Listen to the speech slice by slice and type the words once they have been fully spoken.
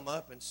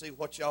Up and see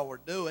what y'all were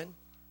doing.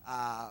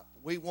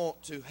 We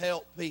want to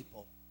help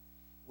people.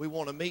 We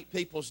want to meet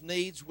people's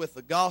needs with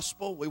the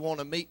gospel. We want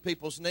to meet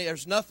people's needs.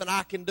 There's nothing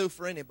I can do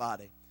for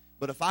anybody.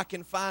 But if I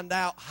can find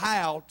out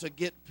how to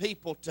get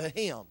people to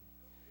Him,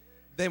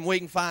 then we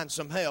can find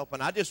some help.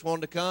 And I just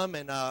wanted to come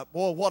and,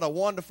 boy, what a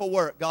wonderful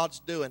work God's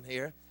doing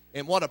here.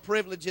 And what a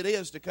privilege it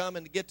is to come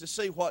and to get to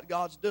see what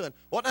God's doing.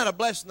 Wasn't that a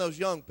blessing, those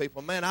young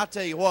people? Man, I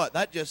tell you what,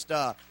 that just,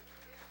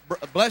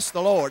 bless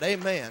the Lord.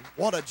 Amen.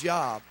 What a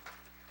job.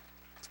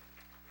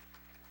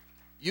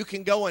 You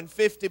can go in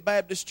 50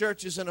 Baptist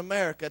churches in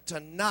America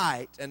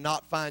tonight and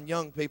not find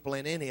young people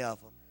in any of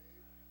them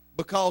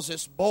because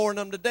it's boring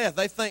them to death.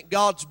 They think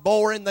God's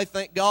boring. They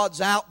think God's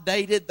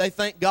outdated. They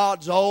think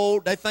God's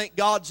old. They think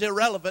God's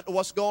irrelevant to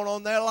what's going on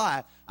in their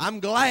life. I'm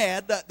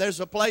glad that there's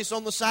a place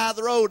on the side of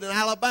the road in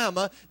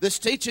Alabama that's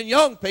teaching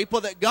young people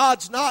that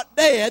God's not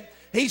dead.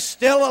 He's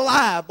still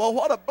alive. Well,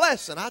 what a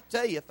blessing. I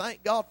tell you,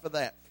 thank God for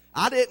that.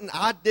 I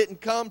didn't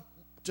come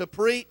to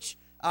preach.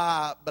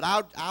 But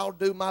I'll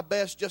do my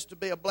best just to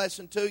be a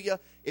blessing to you.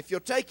 If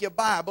you'll take your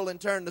Bible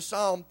and turn to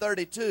Psalm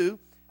 32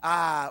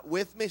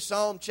 with me,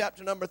 Psalm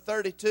chapter number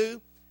 32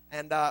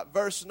 and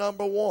verse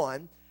number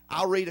 1.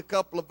 I'll read a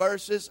couple of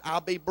verses. I'll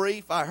be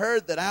brief. I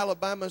heard that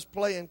Alabama's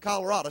playing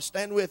Colorado.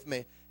 Stand with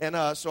me.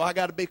 And so I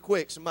got to be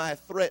quick. Somebody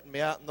threatened me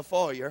out in the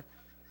foyer.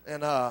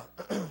 And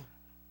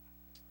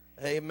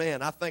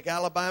amen. I think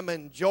Alabama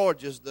and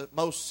Georgia's the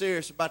most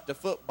serious about the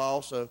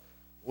football, so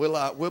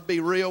we'll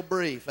be real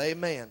brief.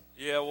 Amen.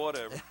 Yeah,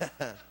 whatever.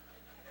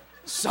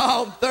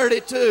 Psalm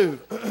 32.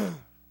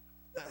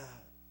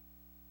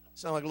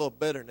 Sound like a little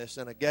bitterness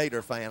in a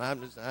Gator fan.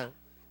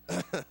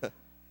 The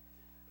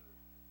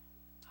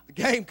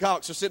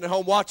Gamecocks are sitting at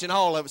home watching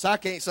all of us. I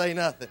can't say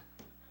nothing.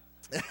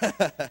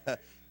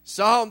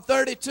 Psalm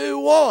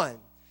 32:1.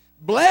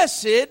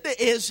 Blessed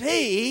is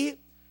he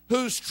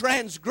whose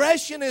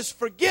transgression is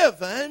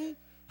forgiven,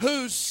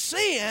 whose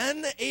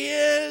sin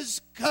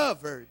is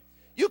covered.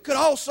 You could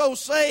also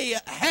say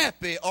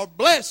happy or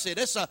blessed.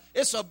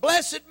 It's a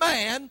blessed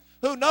man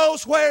who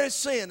knows where his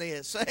sin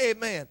is.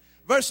 Amen.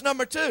 Verse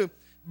number 2.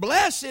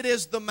 Blessed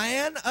is the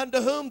man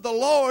unto whom the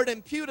Lord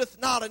imputeth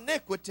not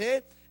iniquity,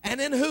 and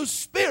in whose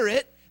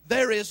spirit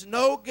there is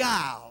no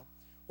guile.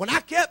 When I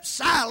kept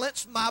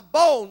silence, my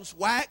bones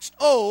waxed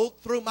old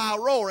through my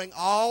roaring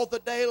all the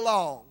day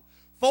long.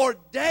 For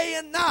day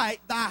and night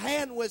thy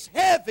hand was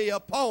heavy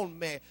upon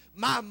me.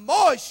 My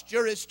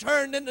moisture is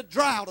turned into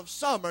drought of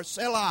summer,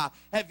 Selah.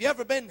 Have you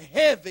ever been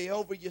heavy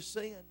over your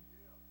sin?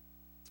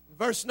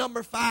 Verse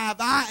number 5,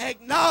 I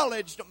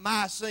acknowledged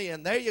my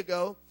sin. There you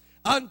go.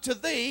 Unto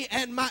thee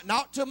and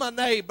not to my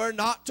neighbor,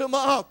 not to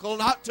my uncle,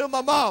 not to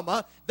my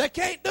mama. They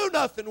can't do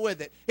nothing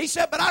with it. He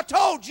said, but I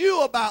told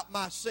you about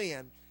my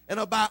sin and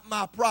about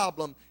my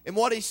problem. And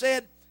what he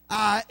said,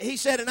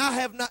 and I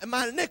have not,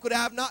 my iniquity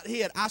I have not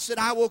hid. I said,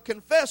 I will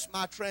confess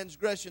my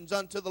transgressions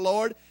unto the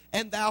Lord,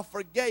 and thou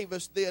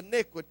forgavest the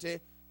iniquity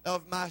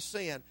of my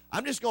sin.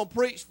 I'm just going to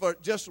preach for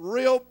just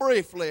real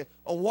briefly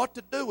on what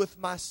to do with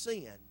my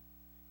sin.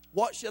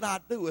 What should I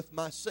do with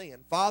my sin?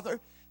 Father,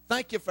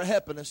 thank you for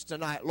helping us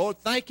tonight. Lord,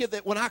 thank you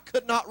that when I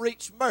could not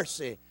reach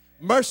mercy,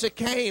 mercy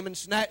came and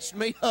snatched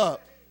me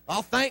up.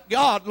 I'll thank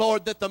God,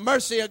 Lord, that the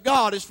mercy of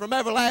God is from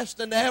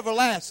everlasting to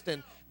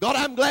everlasting. God,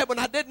 I'm glad when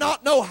I did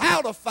not know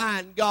how to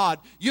find God,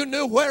 you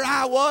knew where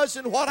I was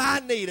and what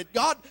I needed.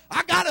 God,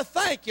 I got to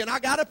thank you and I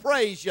got to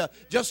praise you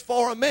just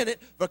for a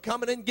minute for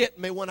coming and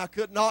getting me when I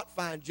could not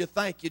find you.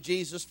 Thank you,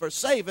 Jesus, for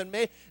saving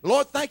me.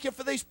 Lord, thank you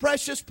for these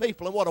precious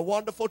people and what a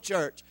wonderful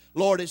church,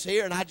 Lord, is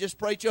here. And I just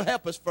pray that you'll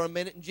help us for a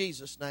minute in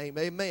Jesus' name.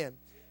 Amen.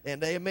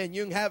 And amen.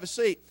 You can have a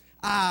seat.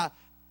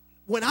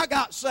 When I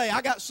got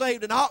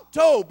saved in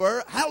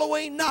October,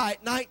 Halloween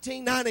night,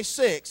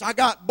 1996. I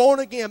got born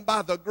again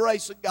by the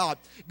grace of God.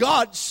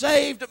 God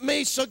saved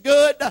me so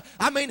good.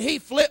 I mean, He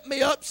flipped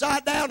me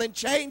upside down and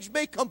changed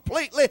me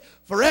completely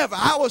forever.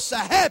 I was so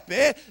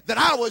happy that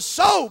I was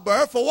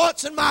sober for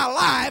once in my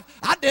life.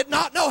 I did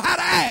not know how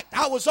to act.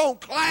 I was on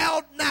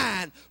cloud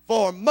 9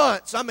 for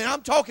months. I mean,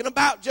 I'm talking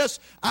about just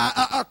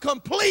a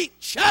complete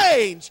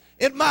change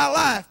in my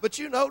life. But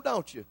you know,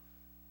 don't you?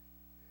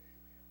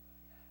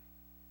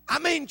 I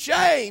mean,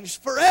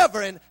 changed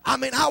forever. And I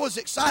mean, I was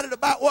excited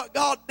about what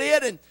God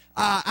did. And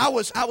I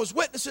was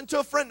witnessing to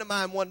a friend of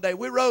mine one day.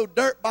 We rode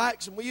dirt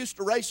bikes and we used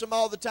to race them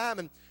all the time.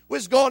 And we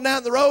was going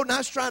down the road and I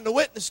was trying to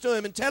witness to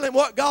him and tell him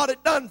what God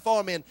had done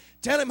for me and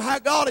tell him how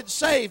God had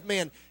saved me.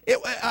 And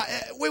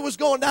we was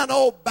going down the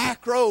old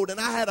back road and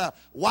I had a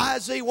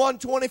YZ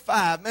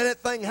 125. Man, that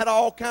thing had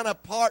all kind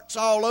of parts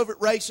all over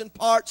it, racing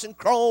parts and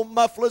chrome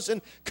mufflers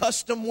and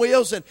custom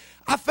wheels. And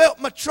I felt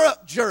my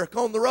truck jerk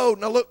on the road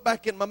and I looked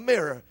back in my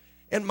mirror.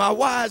 And my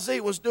YZ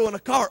was doing a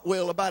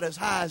cartwheel about as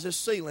high as this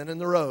ceiling in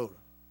the road.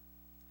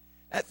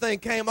 That thing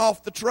came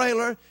off the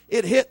trailer.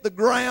 It hit the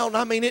ground.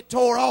 I mean, it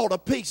tore all to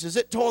pieces.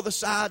 It tore the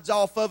sides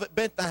off of it,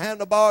 bent the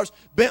handlebars,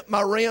 bent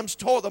my rims,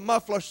 tore the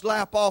muffler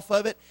slap off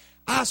of it.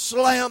 I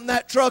slammed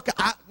that truck.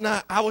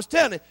 I was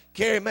telling him,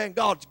 Kerry, man,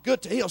 God's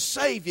good to He'll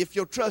save you if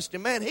you'll trust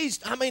Him. Man, He's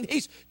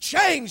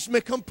changed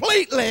me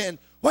completely. And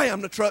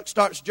Wham, the truck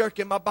starts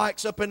jerking. My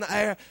bike's up in the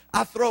air.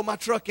 I throw my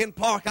truck in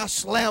park. I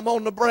slam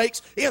on the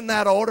brakes in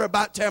that order,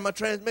 about to tear my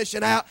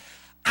transmission out.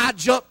 I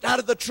jumped out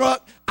of the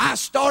truck. I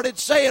started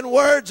saying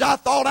words I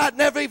thought I'd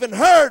never even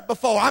heard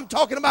before. I'm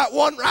talking about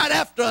one right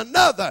after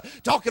another.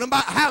 Talking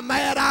about how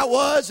mad I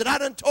was, that I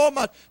done tore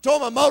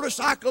my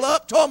motorcycle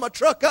up, tore my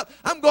truck up.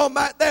 I'm going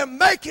back there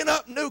making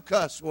up new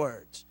cuss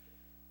words.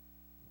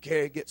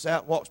 Carrie gets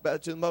out and walks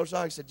back to the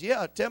motorcycle and said,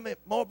 yeah, tell me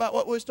more about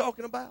what we was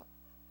talking about.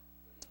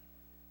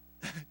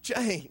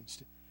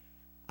 Changed.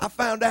 I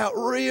found out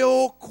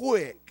real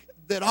quick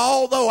that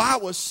although I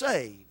was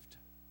saved,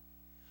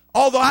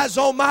 although I was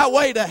on my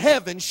way to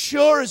heaven,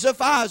 sure as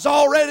if I was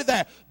already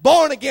there,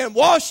 born again,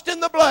 washed in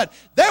the blood,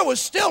 there was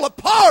still a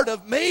part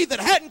of me that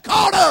hadn't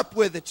caught up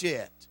with it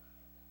yet.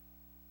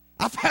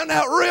 I found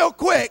out real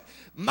quick,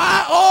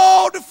 my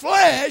old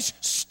flesh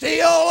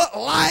still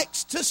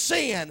likes to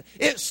sin.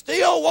 It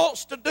still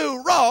wants to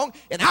do wrong,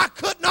 and I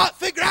could not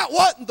figure out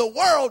what in the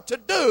world to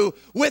do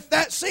with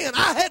that sin.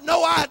 I had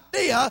no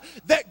idea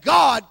that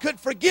God could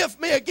forgive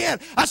me again.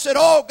 I said,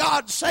 oh,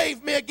 God,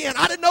 save me again.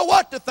 I didn't know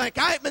what to think.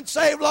 I ain't been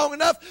saved long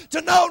enough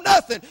to know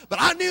nothing. But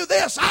I knew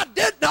this. I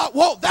did not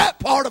want that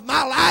part of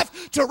my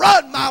life to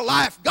run my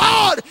life.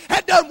 God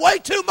had done way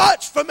too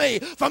much for me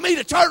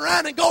to turn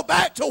around and go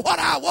back to what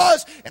I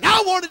was, and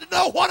I wanted to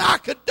know what I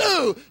could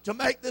do to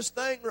make this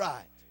thing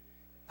right.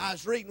 I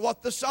was reading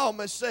what the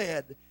psalmist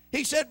said.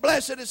 He said,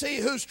 blessed is he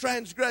whose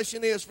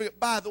transgression is forgiven.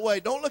 By the way,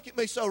 don't look at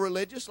me so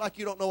religious like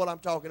you don't know what I'm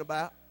talking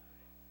about.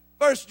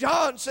 First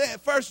John said,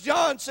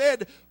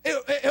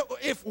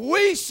 if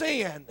we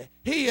sin,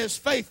 he is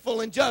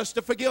faithful and just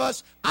to forgive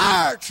us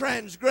our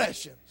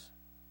transgressions.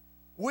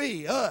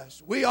 We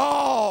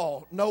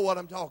all know what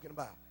I'm talking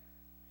about.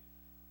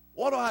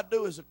 What do I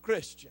do as a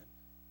Christian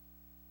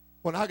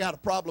when I got a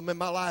problem in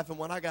my life and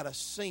when I got a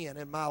sin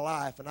in my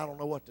life and I don't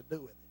know what to do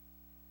with it?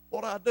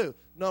 What do I do?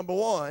 Number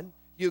one,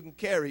 you can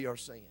carry your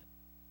sin.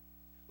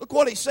 Look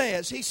what he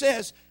says. He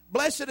says,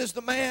 blessed is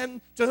the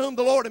man to whom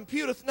the Lord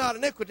imputeth not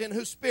iniquity, in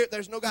whose spirit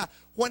there's no God.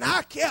 When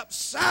I kept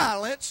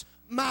silence,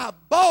 my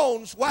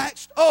bones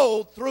waxed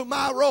old through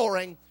my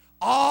roaring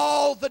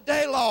all the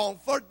day long.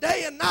 For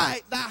day and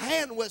night thy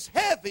hand was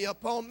heavy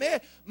upon me.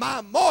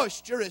 My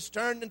moisture is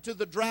turned into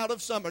the drought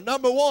of summer.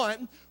 Number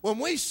one, when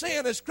we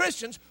sin as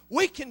Christians,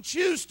 we can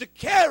choose to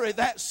carry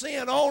that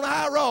sin on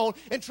our own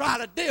and try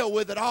to deal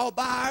with it all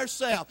by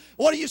ourselves.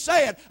 What are you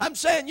saying? I'm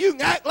saying you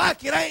can act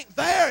like it ain't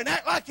there and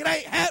act like it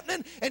ain't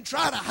happening and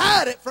try to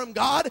hide it from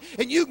God,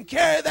 and you can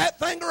carry that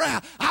thing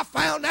around. I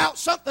found out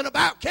something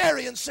about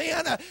carrying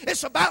sin.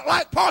 It's about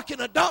like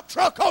parking a dump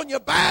truck on your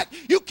back.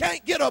 You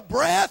can't get a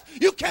breath.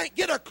 You can't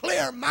get a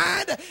clear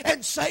mind,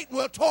 and Satan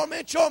will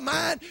torment your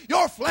mind.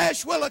 Your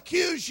flesh will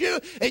accuse you,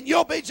 and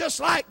you'll be just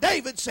like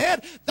David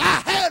said, thy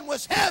hand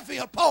was heavy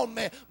upon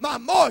me. My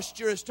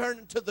moisture is turned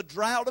into the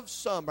drought of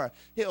summer.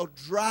 He'll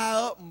dry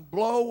up and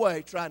blow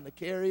away trying to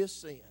carry a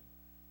sin.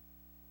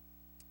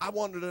 I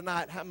wonder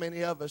tonight how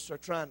many of us are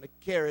trying to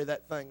carry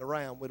that thing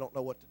around we don't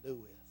know what to do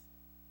with.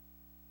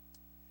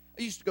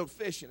 I used to go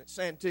fishing at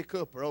Santee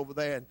Cooper over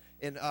there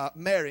in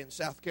Marion,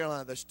 South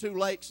Carolina. There's 2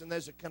 lakes and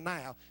there's a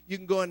canal. You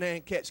can go in there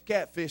and catch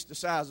catfish the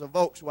size of a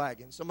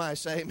Volkswagen. Somebody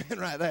say amen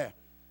right there.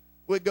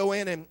 We'd go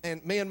in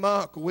and me and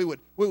my uncle, we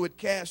would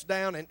cast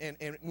down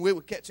and we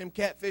would catch them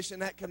catfish in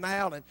that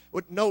canal. And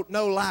with no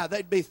lie,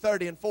 they'd be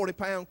 30 and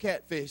 40-pound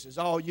catfish is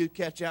all you'd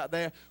catch out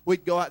there.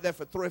 We'd go out there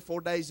for 3 or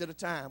 4 days at a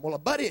time. Well, a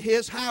buddy of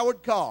his,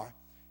 Howard Carr,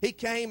 he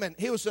came and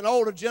he was an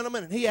older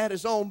gentleman and he had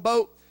his own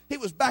boat. He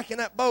was backing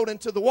that boat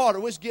into the water.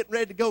 We was getting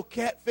ready to go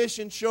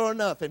catfishing, sure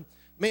enough. And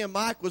me and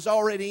Mike was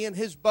already in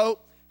his boat.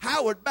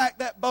 Howard backed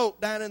that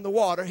boat down in the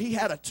water. He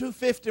had a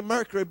 250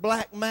 Mercury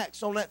Black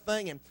Max on that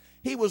thing, and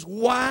he was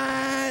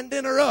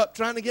winding her up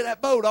trying to get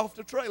that boat off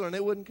the trailer, and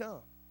it wouldn't come.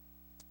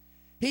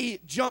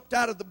 He jumped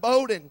out of the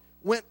boat and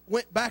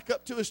went back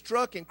up to his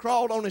truck and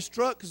crawled on his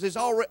truck because he's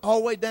all the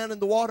way down in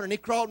the water, and he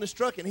crawled in his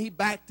truck, and he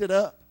backed it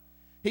up.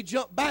 He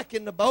jumped back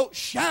in the boat,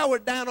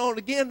 showered down on it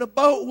again. The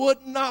boat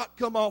would not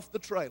come off the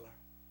trailer.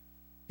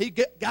 He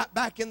got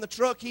back in the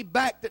truck. He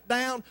backed it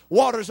down.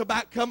 Water's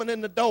about coming in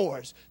the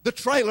doors. The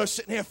trailer's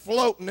sitting here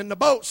floating, and the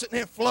boat's sitting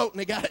here floating.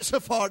 He got it so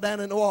far down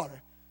in the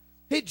water.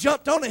 He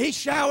jumped on it. He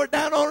showered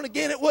down on it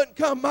again. It wouldn't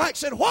come. Mike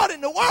said, what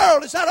in the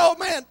world is that old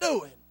man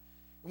doing?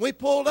 And we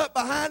pulled up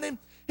behind him.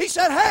 He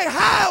said, hey,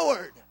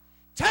 Howard,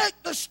 take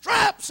the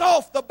straps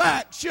off the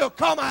back. She'll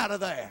come out of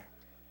there.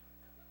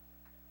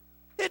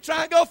 He'd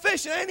try and go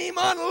fishing. Ain't even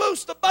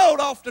unloosed the boat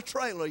off the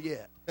trailer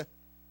yet.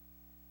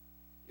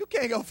 You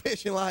can't go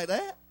fishing like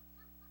that.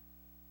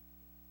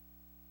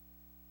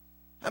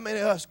 How many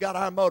of us got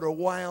our motor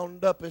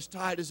wound up as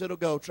tight as it'll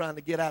go trying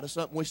to get out of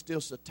something we're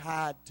still so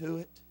tied to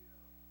it?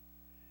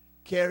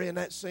 Carrying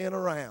that sin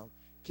around.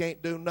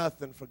 Can't do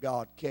nothing for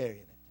God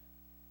carrying it.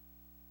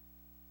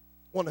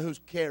 Wonder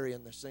who's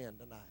carrying the sin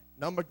tonight.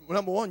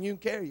 Number one, you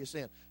can carry your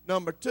sin.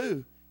 Number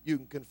two, you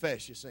can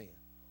confess your sin.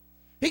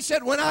 He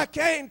said, when I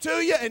came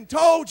to you and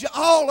told you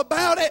all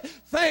about it,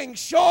 things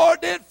sure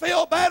did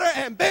feel better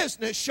and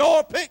business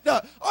sure picked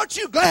up. Aren't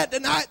you glad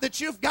tonight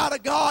that you've got a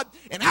God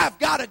and I've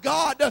got a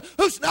God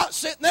who's not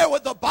sitting there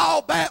with a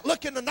ball bat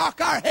looking to knock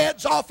our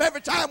heads off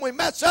every time we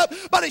mess up,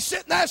 but he's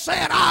sitting there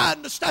saying, I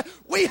understand.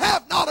 We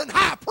have not an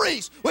high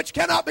priest which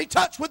cannot be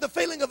touched with the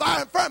feeling of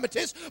our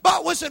infirmities,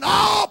 but was in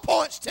all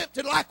points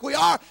tempted like we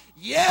are,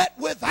 yet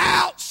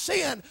without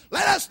sin.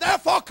 Let us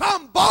therefore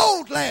come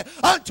boldly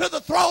unto the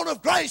throne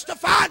of grace to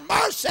find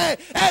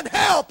mercy and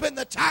help in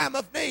the time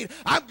of need.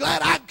 I'm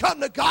glad I can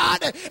come to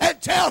God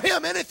and tell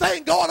him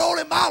anything going on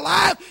in my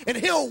life, and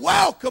he'll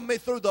welcome me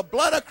through the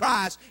blood of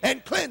Christ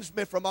and cleanse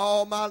me from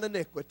all my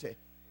iniquity.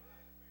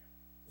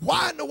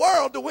 Why in the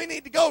world do we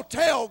need to go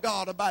tell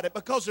God about it?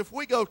 Because if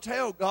we go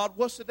tell God,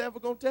 what's the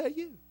devil going to tell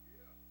you?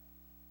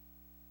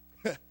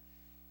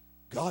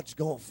 God's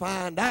going to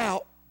find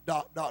out.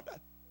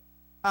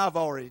 I've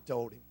already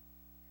told him.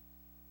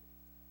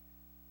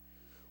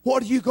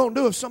 What are you going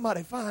to do if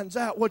somebody finds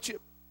out what you...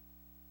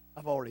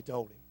 I've already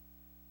told him.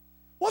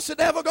 What's the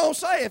devil going to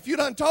say if you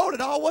done told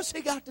it all? What's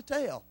he got to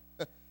tell?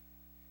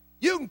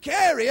 You can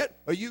carry it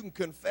or you can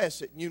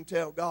confess it and you can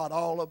tell God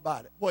all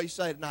about it. What do you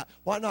say tonight?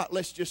 Why not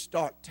let's just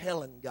start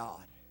telling God?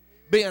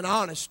 Being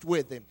honest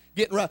with him.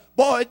 Getting right.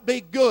 Boy, it'd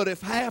be good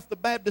if half the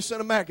Baptists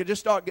in America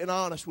just start getting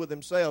honest with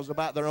themselves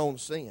about their own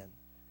sin.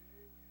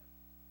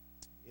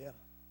 Yeah.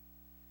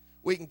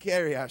 We can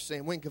carry our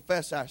sin. We can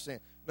confess our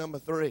sin. Number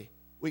 3,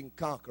 we can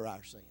conquer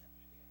our sin.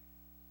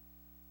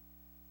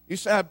 You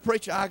say,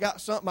 preacher, I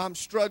got something I'm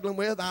struggling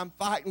with, I'm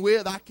fighting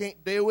with, I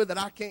can't deal with it,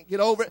 I can't get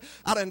over it.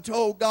 I done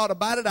told God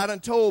about it, I done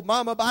told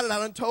Mom about it, I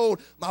done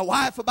told my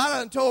wife about it, I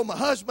done told my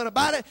husband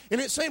about it, and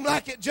it seemed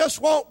like it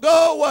just won't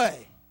go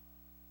away.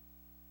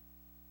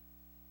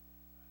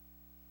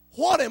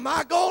 What am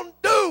I going to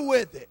do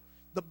with it?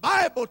 The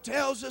Bible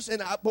tells us,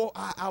 and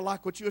I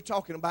like what you were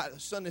talking about, the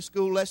Sunday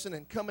school lesson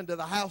and coming to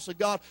the house of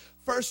God.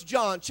 1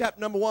 John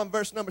chapter number 1,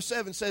 verse number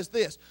 7 says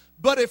this,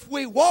 but if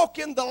we walk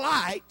in the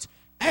light,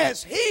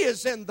 as he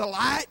is in the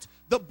light,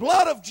 the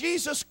blood of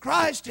Jesus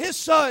Christ, his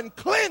Son,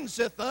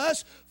 cleanseth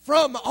us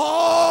from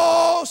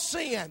all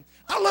sin.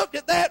 I looked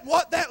at that, and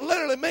what that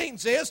literally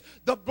means is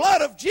the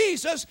blood of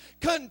Jesus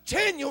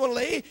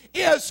continually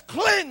is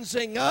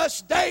cleansing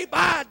us day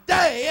by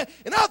day.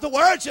 In other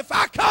words, if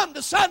I come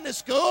to Sunday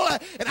school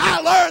and I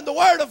learn the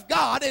Word of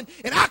God and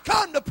I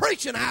come to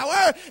preaching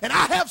hour and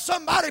I have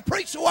somebody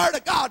preach the Word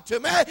of God to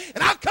me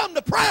and I come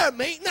to prayer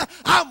meeting,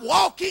 I'm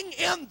walking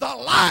in the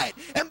light.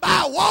 And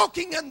by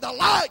walking in the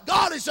light,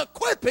 God is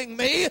equipping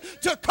me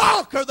to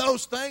conquer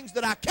those things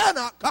that I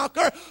cannot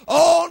conquer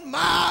on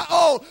my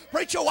own.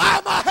 Preacher, why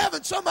am I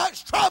having so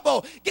much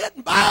trouble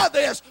getting by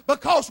this?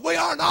 Because we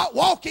are not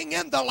walking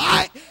in the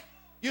light.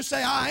 You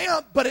say, I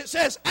am, but it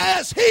says,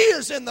 as he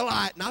is in the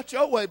light. Not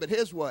your way, but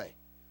his way.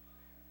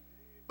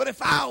 But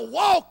if I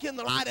walk in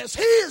the light as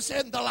he is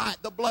in the light,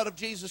 the blood of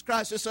Jesus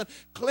Christ, his Son,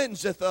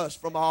 cleanseth us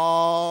from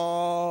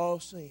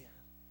all sin.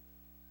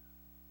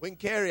 We can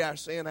carry our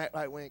sin, act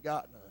like we ain't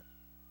got none.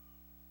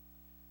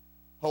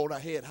 Hold our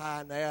head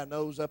high in there, our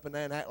nose up in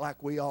there, and act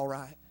like we all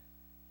right.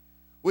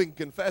 We can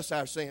confess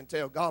our sin,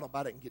 tell God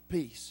about it, and get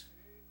peace.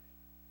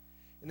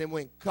 And then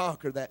we can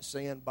conquer that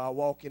sin by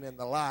walking in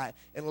the light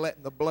and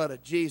letting the blood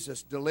of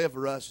Jesus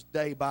deliver us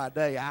day by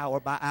day,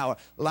 hour by hour,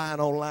 line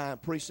on line,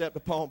 precept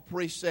upon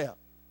precept.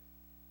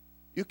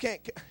 You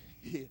can't...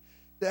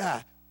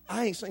 I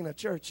ain't seen a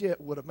church yet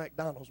with a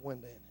McDonald's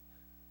window in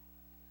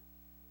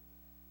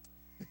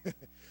it.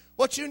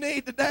 What you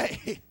need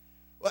today...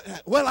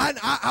 Well,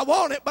 I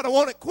want it, but I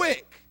want it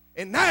quick.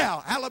 And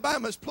now,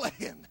 Alabama's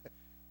playing.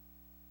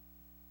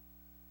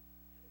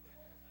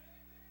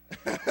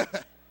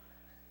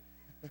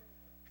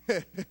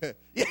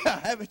 Yeah,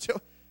 haven't you?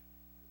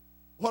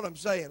 What I'm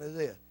saying is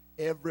this.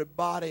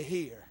 Everybody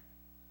here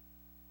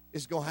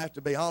is going to have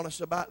to be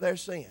honest about their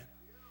sin.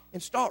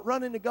 And start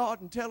running to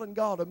God and telling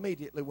God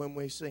immediately when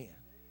we sin.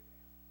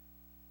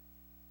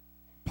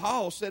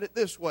 Paul said it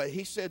this way.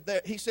 He said,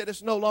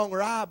 it's no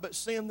longer I, but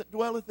sin that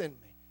dwelleth in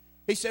me.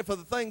 He said, for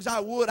the things I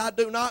would, I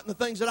do not, and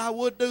the things that I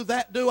would do,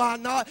 that do I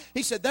not.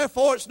 He said,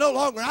 therefore, it's no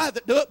longer I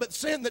that do it, but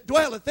sin that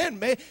dwelleth in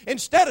me.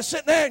 Instead of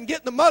sitting there and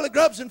getting the mully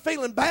grubs and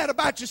feeling bad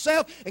about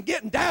yourself and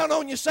getting down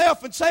on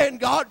yourself and saying,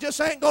 God just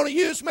ain't going to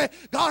use me,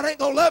 God ain't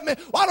going to love me,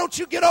 why don't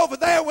you get over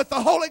there with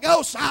the Holy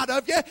Ghost side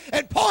of you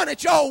and point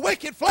at your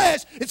wicked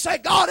flesh and say,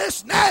 God,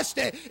 it's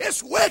nasty,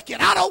 it's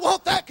wicked, I don't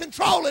want that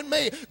controlling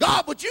me.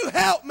 God, would you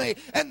help me?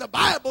 And the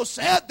Bible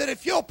said that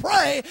if you'll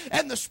pray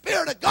and the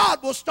Spirit of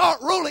God will start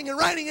ruling and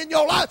reigning in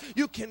your life,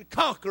 you can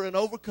conquer and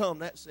overcome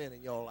that sin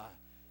in your life.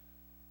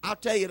 I'll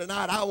tell you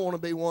tonight, I want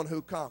to be one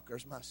who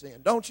conquers my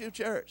sin. Don't you,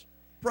 church?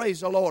 Praise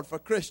the Lord for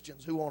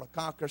Christians who want to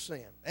conquer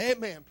sin.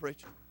 Amen,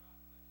 preacher.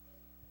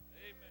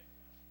 Amen.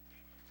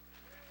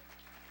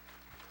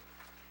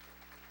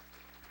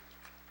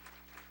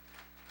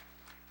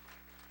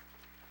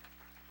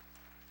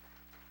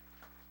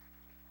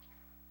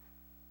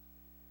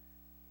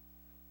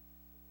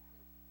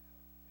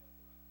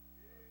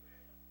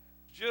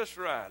 Just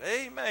right.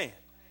 Amen.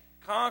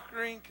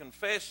 Conquering,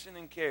 confessing,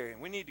 and carrying.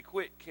 We need to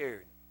quit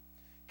carrying.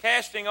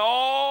 Casting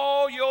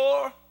all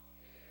your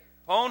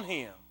upon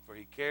him, for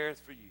he careth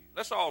for you.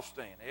 Let's all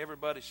stand.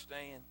 Everybody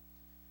stand.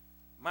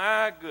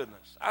 My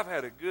goodness, I've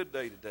had a good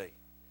day today.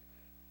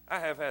 I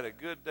have had a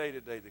good day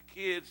today. The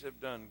kids have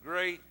done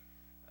great.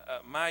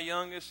 My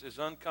youngest is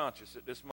unconscious at this moment.